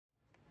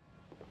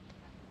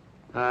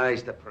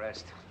He's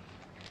depressed.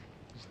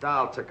 His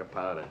doll took a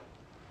powder.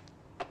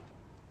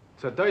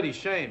 It's a dirty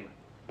shame.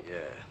 Yeah.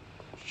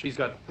 She's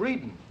got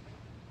breeding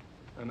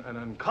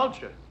and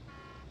culture.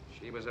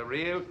 She was a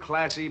real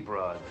classy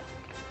broad.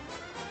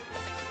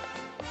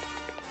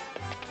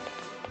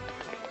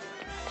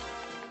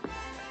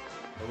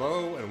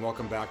 Hello, and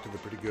welcome back to the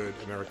Pretty Good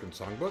American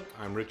Songbook.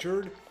 I'm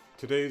Richard.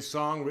 Today's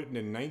song, written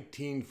in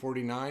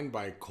 1949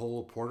 by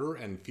Cole Porter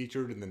and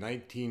featured in the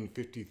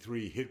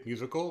 1953 hit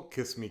musical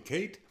Kiss Me,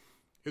 Kate,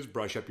 is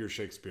Brush Up Your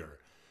Shakespeare.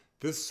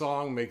 This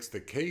song makes the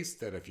case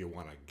that if you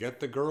want to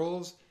get the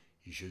girls,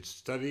 you should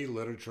study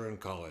literature in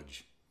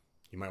college.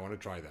 You might want to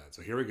try that.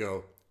 So here we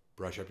go.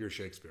 Brush Up Your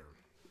Shakespeare.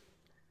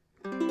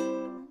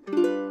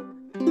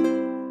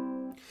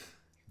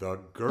 The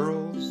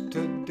girls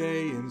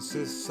today in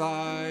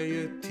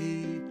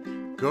society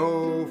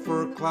go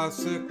for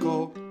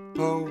classical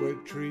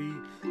poetry.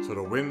 So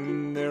to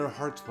win their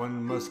hearts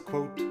one must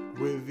quote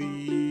with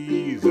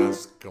ease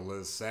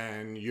Aeschylus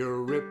and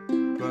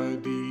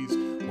Euripides.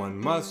 One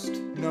must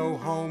know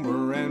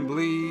Homer and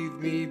believe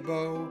me,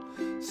 Beau,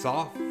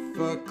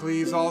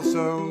 Sophocles,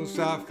 also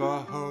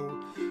Sappho.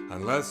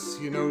 Unless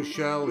you know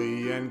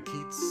Shelley and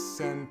Keats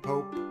and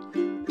Pope,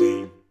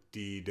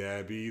 dainty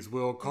Debbies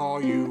will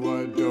call you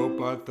a dope.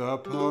 But the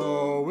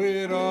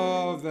poet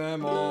of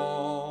them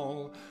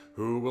all,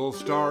 who will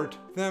start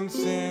them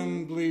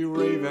simply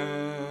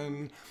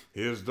raving,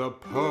 is the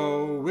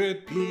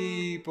poet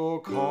people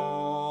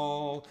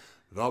call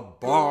the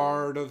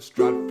Bard of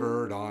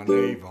Stratford on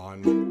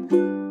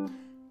Avon.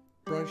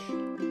 Brush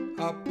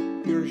up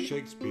your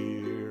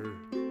Shakespeare,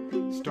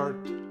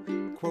 start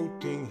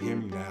quoting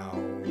him now.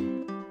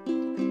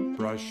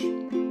 Brush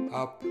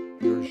up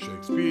your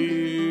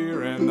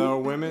Shakespeare, and the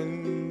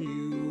women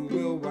you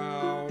will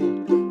wow.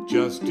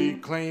 Just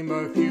declaim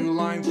a few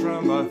lines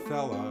from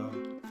Othello,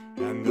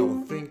 and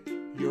they'll think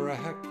you're a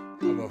heck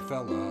of a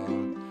fella.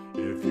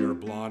 If your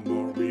blonde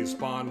won't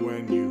respond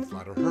when you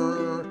flatter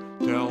her,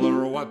 tell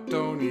her what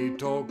Tony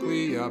told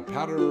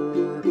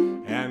Cleopatra.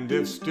 And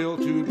if still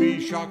to be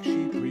shocked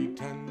she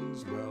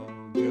pretends, well,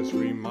 just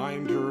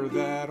remind her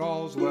that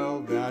all's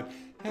well that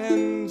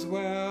ends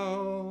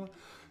well.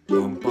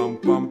 Bum bum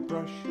bum,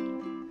 brush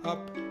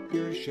up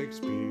your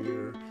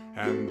Shakespeare,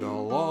 and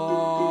they'll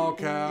all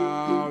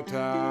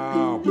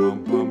kowtow.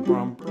 Bum bum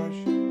bum,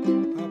 brush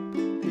up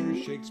your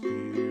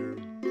Shakespeare,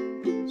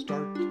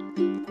 start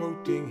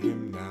quoting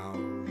him now.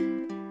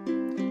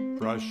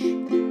 Brush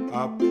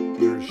up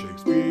your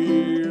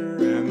Shakespeare,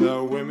 and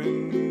the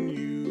women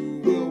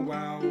you will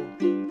wow.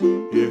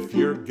 If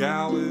your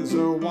gal is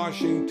a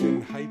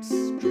Washington Heights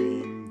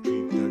dream,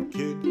 treat the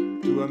kid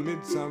to a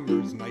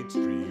Midsummer's Night's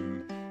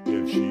Dream.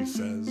 If she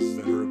says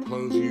that her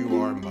clothes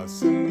you are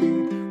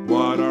mussin',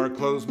 what are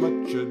clothes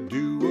much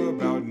ado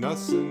about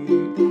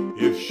nussin'?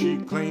 If she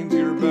claims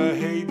your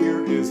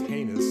behavior is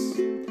heinous,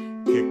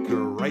 kick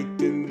her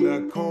right in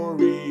the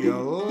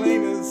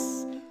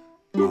Coriolanus.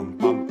 Bum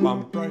bum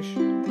bum, brush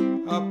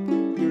up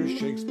your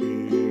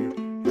Shakespeare,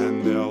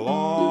 and they'll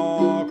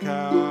all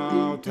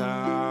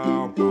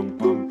kowtow. Bum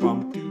bum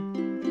bum, do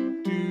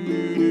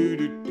do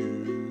do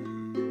do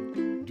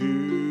do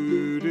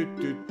do do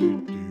do do.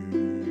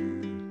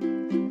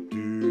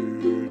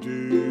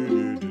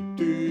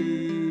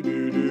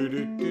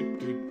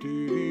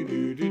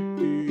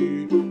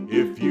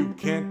 If you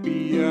can't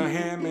be a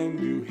ham and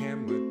do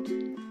Hamlet,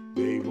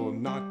 they will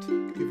not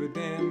give a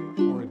damn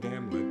or a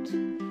damlet.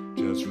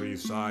 Just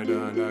recite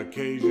an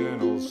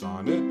occasional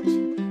sonnet,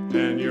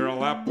 and your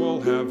lap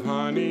will have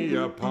honey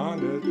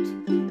upon it.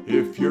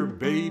 If your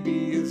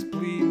baby is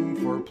pleading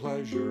for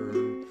pleasure,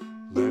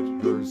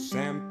 let her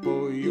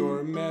sample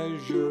your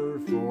measure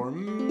for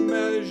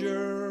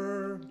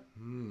measure.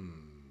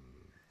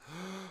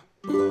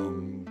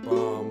 Bum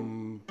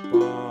bum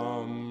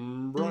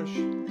bum, brush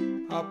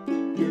up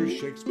your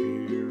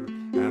Shakespeare,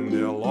 and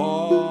they'll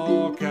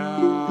all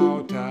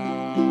kowtow.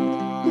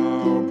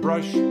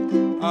 Brush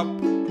up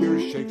your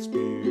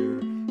Shakespeare,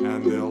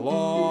 and they'll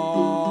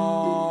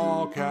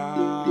all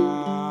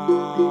kowtow.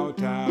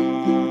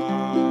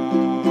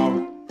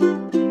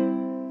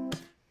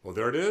 Well,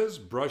 there it is,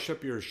 Brush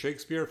Up Your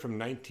Shakespeare from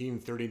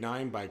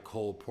 1939 by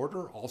Cole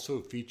Porter, also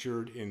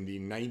featured in the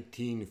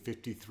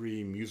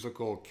 1953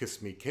 musical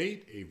Kiss Me,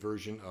 Kate, a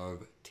version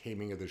of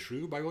Taming of the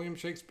Shrew by William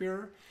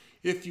Shakespeare.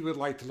 If you would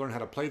like to learn how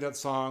to play that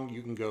song,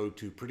 you can go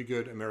to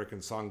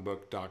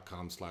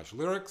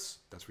prettygoodamericансongbook.com/lyrics.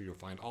 That's where you'll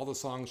find all the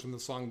songs from the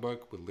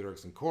songbook with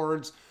lyrics and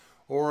chords,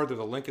 or there's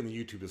a link in the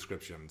YouTube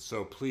description.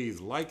 So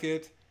please like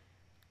it,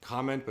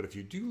 comment, but if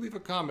you do leave a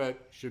comment,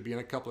 it should be in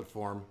a couplet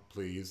form,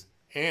 please.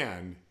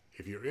 And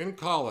if you're in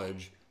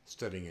college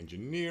studying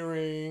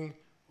engineering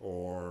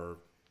or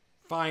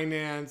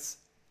finance,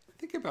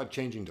 think about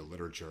changing to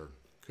literature.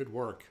 Could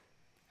work.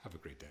 Have a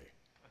great day.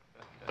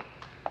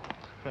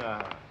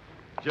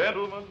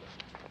 Gentlemen,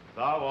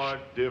 thou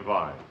art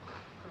divine.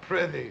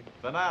 Prithee.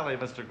 Finale,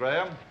 Mr.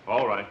 Graham.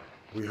 All right.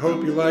 We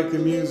hope you like the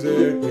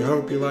music. We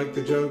hope you like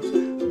the jokes.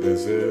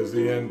 This is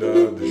the end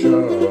of the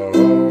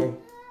show.